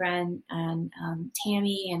mutual friend, and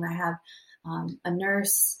Tammy, and I have a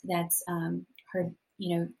nurse that's her,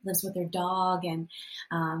 you know, lives with her dog, and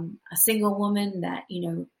a single woman that, you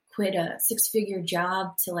know, quit a 6-figure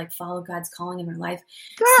job to like follow God's calling in her life.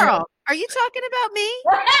 Girl, are you talking about me?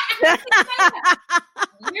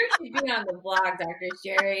 You should be on the blog, Dr.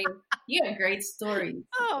 Sherry. You have great stories.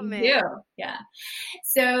 Oh, man. Yeah.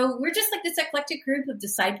 So we're just like this eclectic group of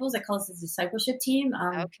disciples. I call us the discipleship team.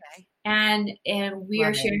 Okay. And we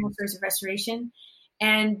are sharing our stories of restoration.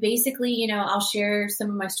 And basically, you know, I'll share some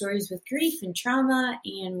of my stories with grief and trauma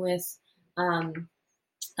and with,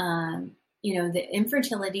 you know, the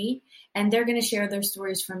infertility, and they're going to share their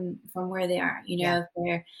stories from where they are. You know, if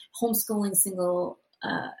they're homeschooling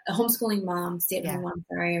a homeschooling mom, stay-at-home mom,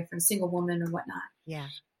 or from a single woman or whatnot. Yeah.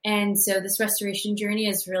 And so this restoration journey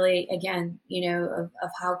is really, again, you know, of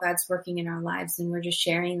how God's working in our lives. And we're just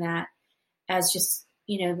sharing that as just,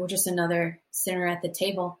 you know, we're just another sinner at the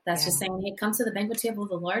table. That's just saying, hey, come to the banquet table of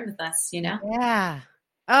the Lord with us, you know? Yeah.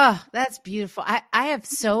 Oh, that's beautiful. I have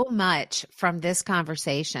so much from this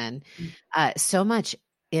conversation, so much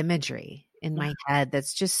imagery in my head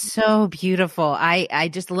that's just so beautiful. I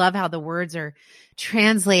just love how the words are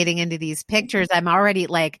translating into these pictures. I'm already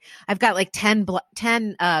I've got 10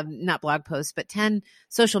 not blog posts, but 10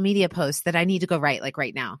 social media posts that I need to go write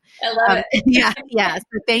right now. I love it. Yeah.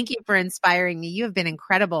 So thank you for inspiring me. You have been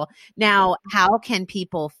incredible. Now, how can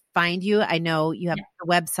people find you? I know you have a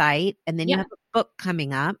website, and then you have a book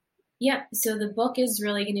coming up. Yeah. So the book is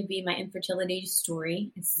really going to be my infertility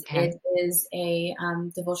story. It is a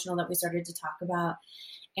devotional that we started to talk about.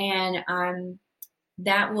 And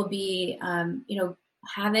that will be,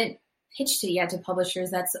 haven't pitched it yet to publishers.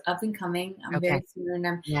 That's up and coming. Very soon.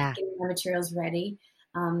 I'm getting my materials ready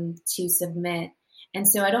to submit. And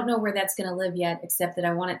so I don't know where that's going to live yet, except that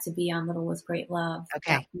I want it to be on Little with Great Love.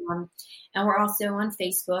 Okay. And we're also on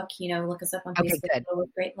Facebook. Look us up on Facebook, Little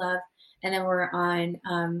with Great Love. And then we're on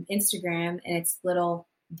Instagram, and it's Little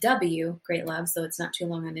W Great Love, so it's not too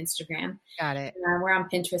long on Instagram. Got it. We're on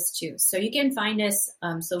Pinterest too, so you can find us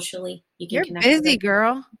socially. You're busy,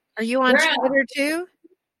 girl. Are you on Twitter too?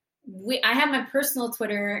 I have my personal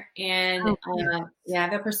Twitter, and I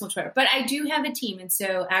have a personal Twitter, but I do have a team, and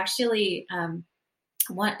so actually,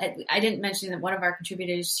 I didn't mention that one of our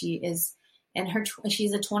contributors, she's a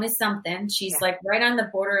 20-something. She's like right on the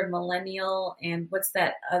border of millennial and what's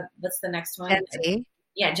the next one? Gen Z.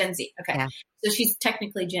 Yeah, Gen Z. Okay. Yeah. So she's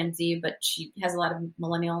technically Gen Z, but she has a lot of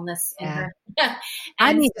millennialness in her.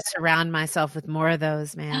 I need to surround myself with more of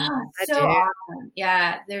those, man. So awesome.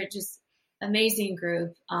 Yeah, they're just amazing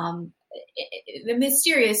group. They're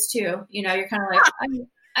mysterious too. You're kind of like,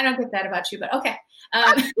 I don't get that about you, but okay.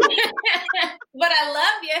 But I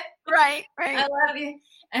love you. Right. I love you.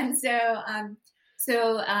 And so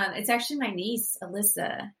it's actually my niece,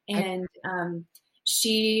 Alyssa, and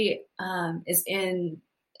she is in,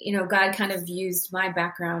 God kind of used my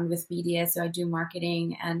background with media. So I do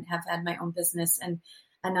marketing and have had my own business and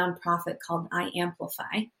a nonprofit called I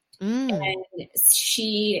Amplify. And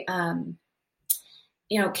she,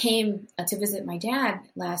 came to visit my dad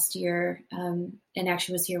last year and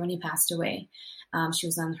actually was here when he passed away. She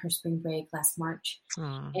was on her spring break last March.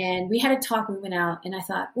 And we had a talk. We went out and I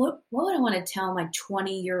thought, what would I want to tell my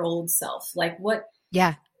 20-year-old self? Like what?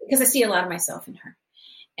 Yeah. Because I see a lot of myself in her.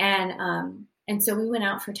 And so we went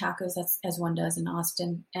out for tacos, as one does in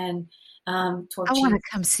Austin, and tortillas. I want to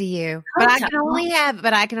come see you, but I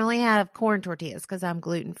can only have corn tortillas because I'm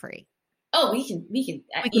gluten free. Oh, we can make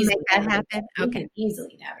that happen. Okay, we can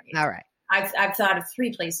easily navigate. All right. I've thought of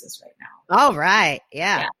 3 places right now. All right.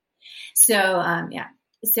 Yeah. So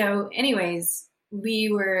So anyways, we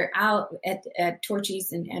were out at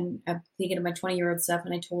Torchy's and thinking of my 20-year-old self,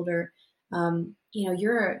 and I told her,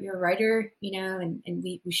 you're a writer, and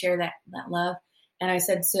we share that love. And I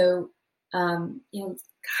said, so, God,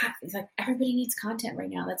 it's like everybody needs content right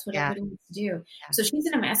now. That's what everybody needs to do. Yeah. So she's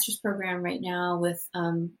in a master's program right now with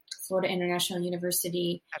Florida International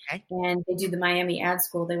University. Okay. And they do the Miami Ad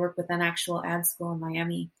School. They work with an actual ad school in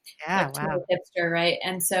Miami. Yeah, wow. Hipster, right?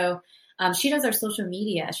 And so she does our social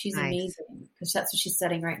media. She's amazing because that's what she's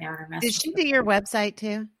studying right now in her master's. Did she do your website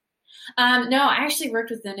too? No, I actually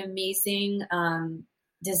worked with an amazing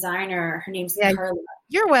designer. Her name's Carla.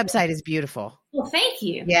 Your website is beautiful. Well, thank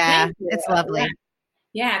you. Yeah, it's lovely.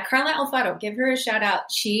 Yeah, Carla Alfaro, give her a shout out.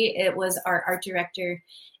 It was our art director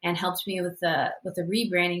and helped me with the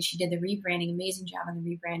rebranding. She did the rebranding, amazing job on the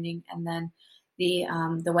rebranding, and then the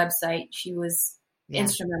website. She was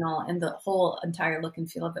instrumental in the whole entire look and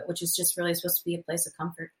feel of it, which is just really supposed to be a place of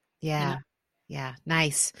comfort. Yeah, yeah,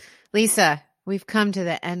 nice, Lisa. We've come to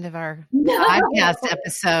the end of our podcast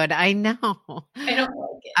episode. I know. I don't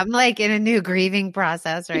like it. I'm like in a new grieving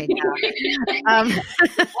process right now. I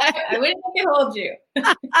wish I could hold you.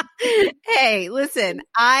 Hey, listen,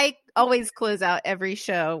 I always close out every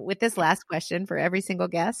show with this last question for every single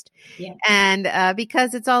guest. Yeah. And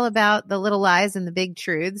because it's all about the little lies and the big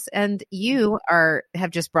truths, and you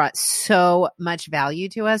have just brought so much value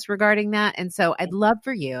to us regarding that. And so I'd love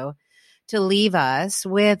for you to leave us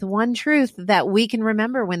with one truth that we can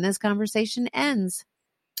remember when this conversation ends.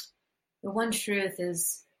 The one truth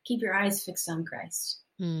is keep your eyes fixed on Christ.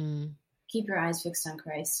 Keep your eyes fixed on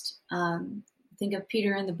Christ. Think of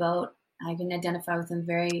Peter in the boat. I can identify with him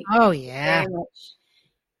very much.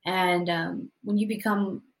 And when you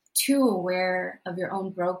become too aware of your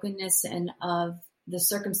own brokenness and of the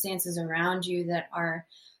circumstances around you that are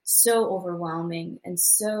so overwhelming and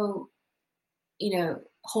so,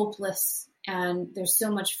 hopeless, and there's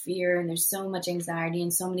so much fear and there's so much anxiety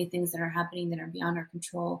and so many things that are happening that are beyond our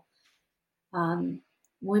control. When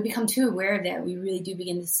we become too aware of that, we really do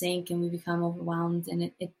begin to sink and we become overwhelmed,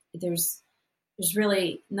 and there's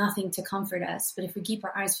really nothing to comfort us. But if we keep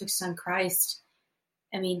our eyes fixed on Christ,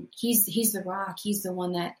 I mean, he's the rock. He's the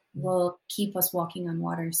one that will keep us walking on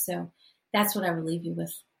water. So that's what I would leave you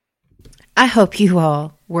with. I hope you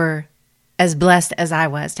all were as blessed as I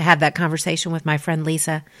was to have that conversation with my friend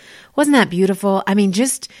Lisa. Wasn't that beautiful? I mean,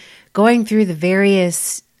 just going through the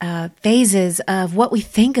various phases of what we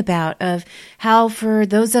think about, of how for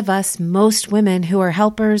those of us, most women who are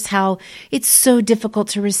helpers, how it's so difficult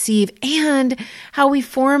to receive, and how we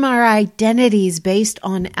form our identities based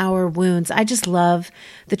on our wounds. I just love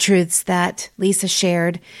the truths that Lisa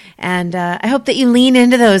shared, and I hope that you lean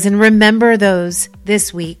into those and remember those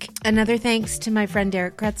this week. Another thanks to my friend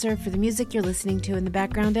Derek Kretzer for the music you're listening to in the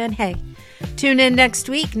background, and hey, tune in next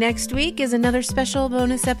week. Next week is another special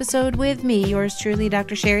bonus episode with me, yours truly,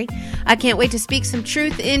 Dr. Sherry. I can't wait to speak some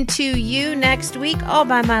truth into you next week, all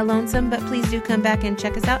by my lonesome, but please do come back and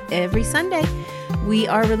check us out every Sunday. We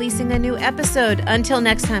are releasing a new episode. Until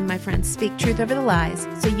next time, my friends, speak truth over the lies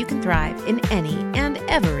so you can thrive in any and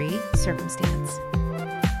every circumstance.